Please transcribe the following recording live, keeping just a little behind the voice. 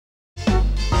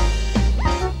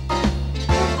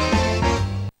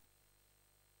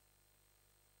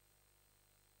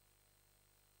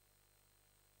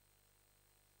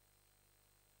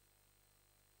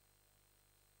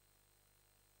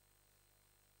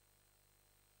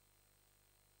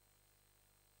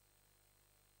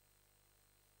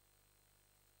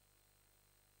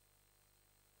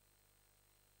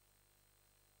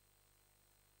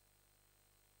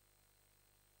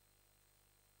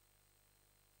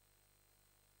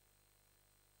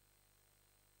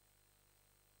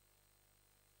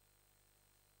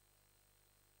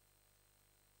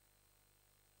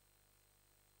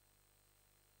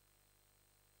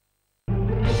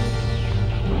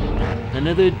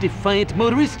Another defiant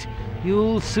motorist?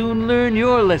 You'll soon learn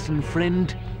your lesson, friend.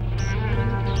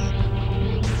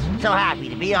 So happy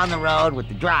to be on the road with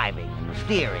the driving and the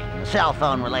steering and the cell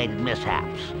phone-related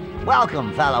mishaps.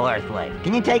 Welcome, fellow Earthling.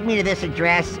 Can you take me to this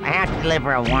address? I have to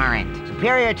deliver a warrant.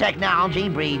 Superior technology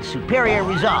breeds superior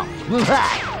results.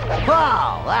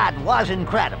 Whoa, that was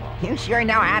incredible. You sure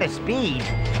know how to speed.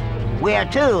 Where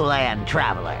to, land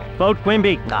traveler? Vote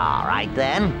Quimby. All right,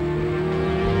 then.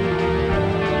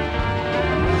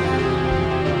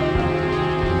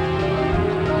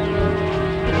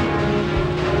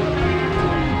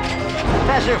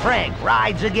 Professor Frink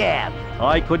rides again.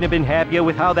 I couldn't have been happier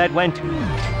with how that went.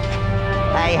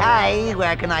 Hey,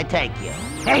 where can I take you?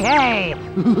 Hey!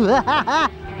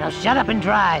 Now shut up and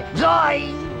drive.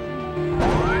 Zoy!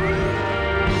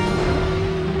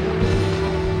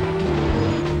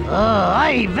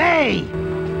 Oy vey!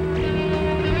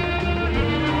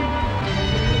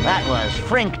 That was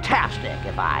Frink-tastic,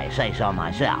 if I say so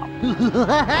myself.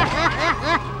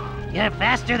 You're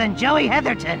faster than Joey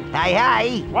Heatherton.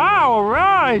 Hey! Wow, all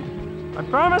right. I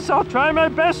promise I'll try my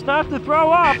best not to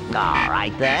throw up. All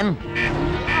right, then.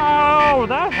 Oh,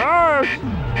 that hurts.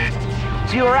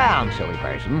 See you around, silly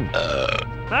person.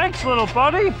 Thanks, little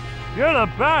buddy. You're the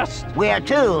best. Where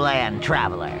to, land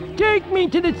traveler? Take me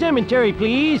to the cemetery,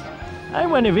 please. I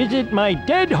want to visit my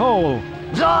dead hole.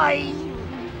 Zoy!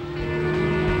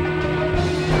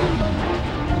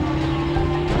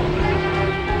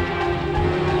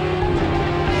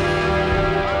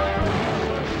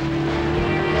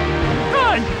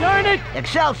 Darn it!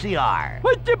 Excelsior!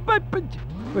 What the,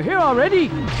 we're here already?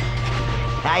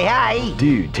 Hey!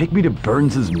 Dude, take me to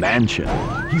Burns's mansion.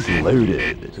 He's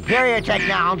loaded. Superior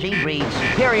technology breeds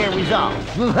superior results.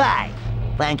 Hey!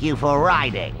 Thank you for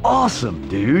riding. Awesome,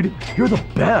 dude. You're the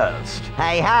best.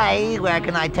 Hey, where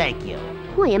can I take you?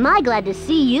 Boy, am I glad to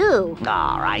see you.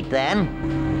 All right, then.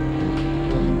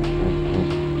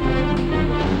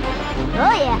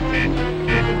 Oh, yeah.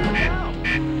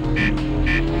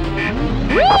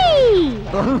 Whee!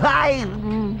 Oh,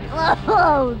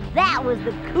 that was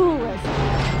the coolest.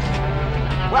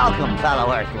 Welcome,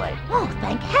 fellow Earthling. Oh,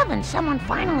 thank heaven someone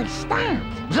finally stopped.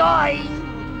 Zoy!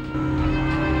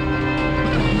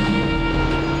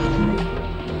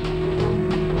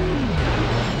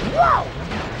 Whoa!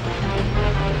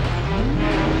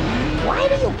 Why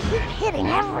do you keep hitting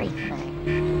everything?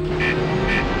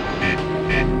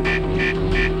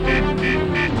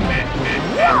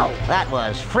 Whoa! That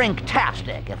was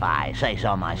Frink-tastic, if I say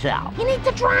so myself. You need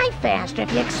to drive faster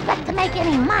if you expect to make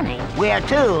any money. Where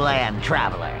to, land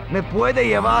traveler? ¿Me puede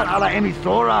llevar a la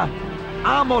emisora?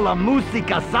 Amo la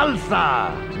música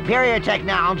salsa. Superior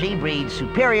technology breeds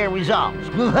superior results.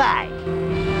 Hey!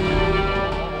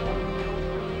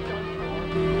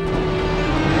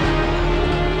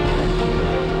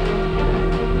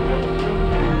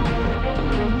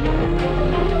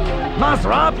 Más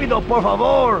rápido, por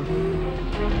favor.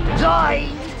 Zoy!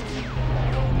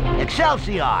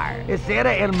 Excelsior! Ese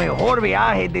era el mejor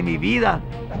viaje de mi vida.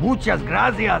 Muchas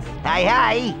gracias.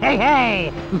 Hey!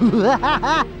 Hey!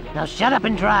 Now shut up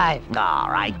and drive.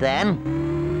 All right, then.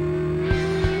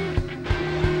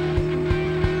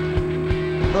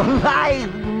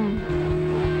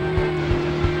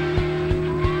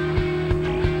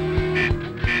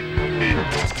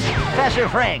 Professor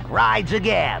Frink rides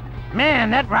again. Man,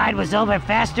 that ride was over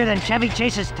faster than Chevy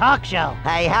Chase's talk show.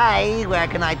 Hey, where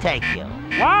can I take you?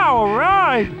 Wow, all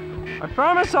right. I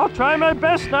promise I'll try my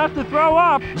best not to throw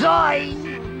up. Zoy!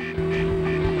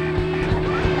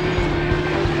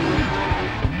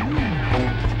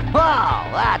 Wow,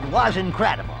 that was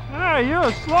incredible. Hey, you're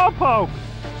a slowpoke.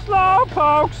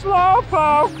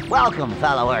 Slowpoke. Welcome,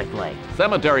 fellow Earthling.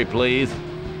 Cemetery, please.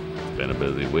 It's been a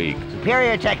busy week.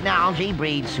 Superior technology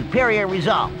breeds superior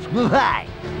results. Hey!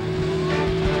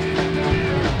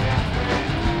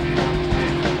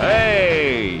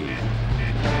 Hey!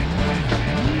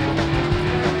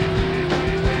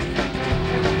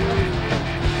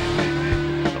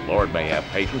 The Lord may have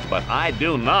patience, but I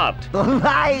do not.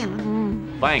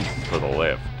 Thanks for the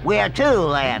lift. Where to,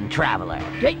 land traveler?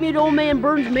 Take me to old man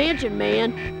Burns' mansion,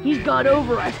 man. He's got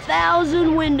over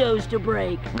 1,000 windows to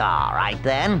break. All right,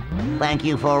 then. Thank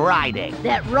you for riding.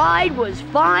 That ride was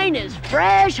fine as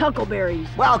fresh huckleberries.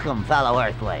 Welcome, fellow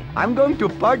Earthling. I'm going to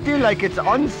party like it's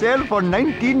on sale for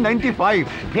 $19.95.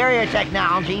 Superior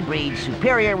technology breeds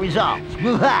superior results.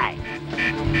 Hey!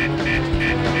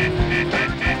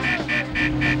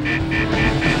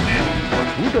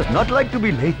 Who does not like to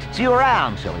be late? See you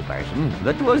around, silly person.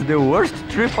 That was the worst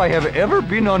trip I have ever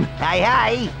been on.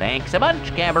 Hey! Thanks a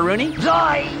bunch, Cabaroony.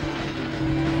 Zoy!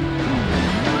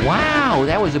 Wow,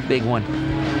 that was a big one.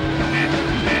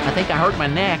 I think I hurt my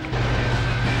neck.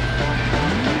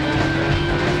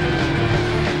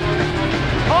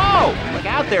 Oh! Look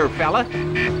out there, fella.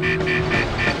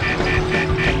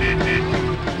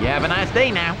 You have a nice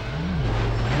day now.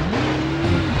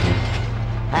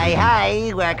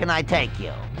 Hey, where can I take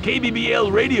you?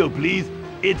 KBBL radio, please.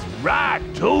 It's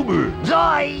Rocktober.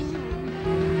 Zoy!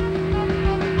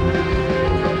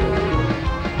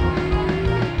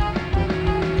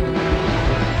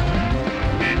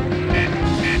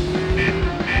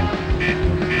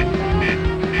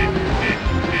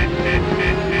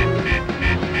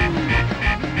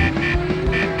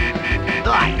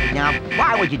 Now,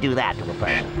 why would you do that to a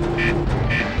person?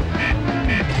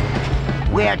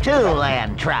 Where to,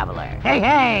 land traveler?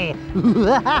 Hey!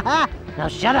 Now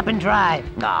shut up and drive.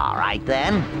 All right,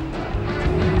 then.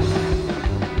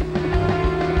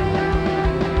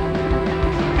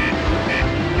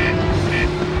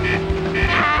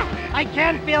 I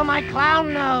can't feel my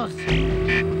clown nose.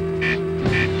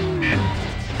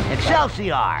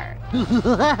 Excelsior!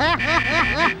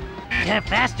 You're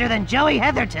faster than Joey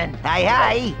Heatherton.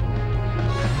 Hey!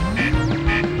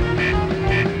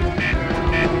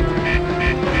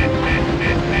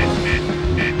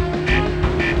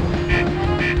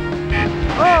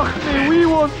 Oh, the wee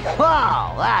one.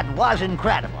 Wow, that was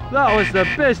incredible. That was the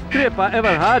best trip I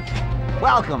ever had.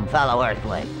 Welcome, fellow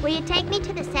Earthling. Will you take me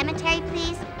to the cemetery,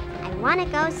 please? I want to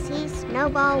go see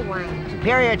Snowball 1.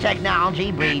 Superior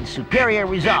technology breeds superior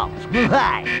results.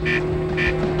 Hi.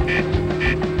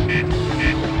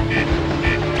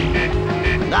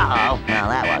 Uh-oh. Well,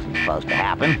 that wasn't supposed to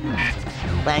happen.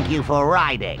 Thank you for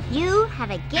riding. You have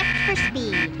a gift for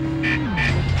speed.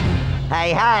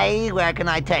 Hey, where can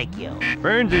I take you?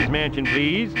 Burns' mansion,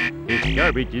 please. His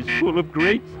garbage is full of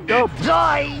great stuff.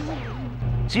 Zoy!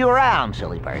 See you around,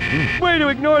 silly person. Way to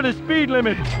ignore the speed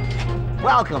limit.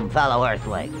 Welcome, fellow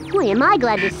Earthling. Boy, am I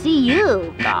glad to see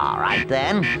you. All right,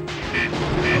 then.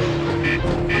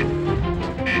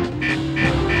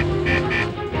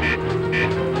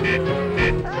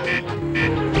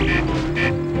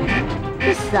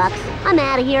 This sucks. I'm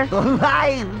out of here.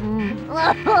 Hi.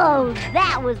 Oh,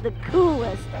 that was the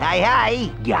coolest.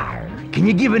 Hey. Yar, can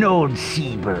you give an old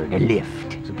seabird a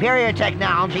lift? Superior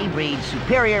technology breeds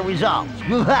superior results.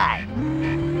 Hi.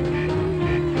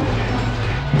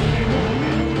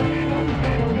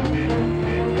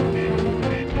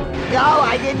 No,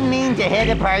 I didn't mean to hit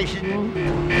a person.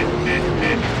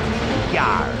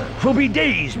 Yar, 'twill be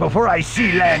days before I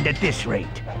see land at this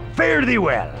rate. Fare thee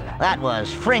well. That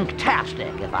was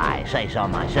Frink-tastic, if I say so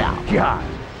myself. Yar,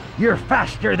 you're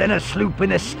faster than a sloop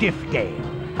in a stiff gale.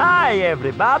 Hi,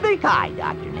 everybody. Hi,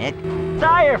 Dr. Nick.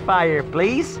 Tire fire,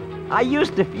 please. I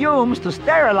used the fumes to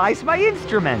sterilize my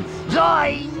instruments.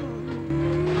 Zoy!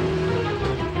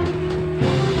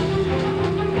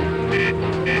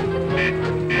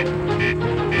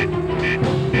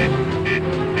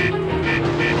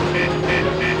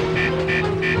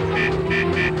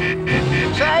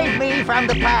 Save me from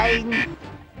the pain.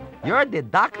 You're the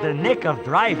Dr. Nick of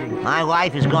driving. My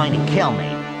wife is going to kill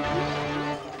me.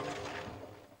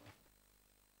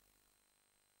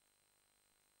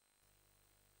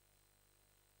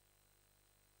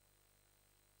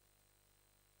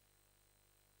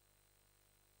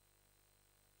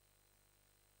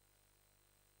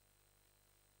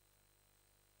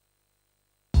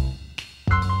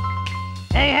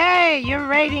 Hey, your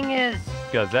rating is...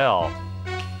 Gazelle.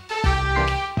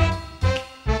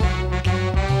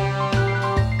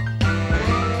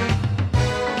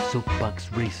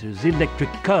 Soapbox racers,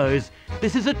 electric cars.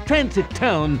 This is a transit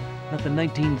town, not the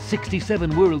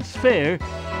 1967 World's Fair.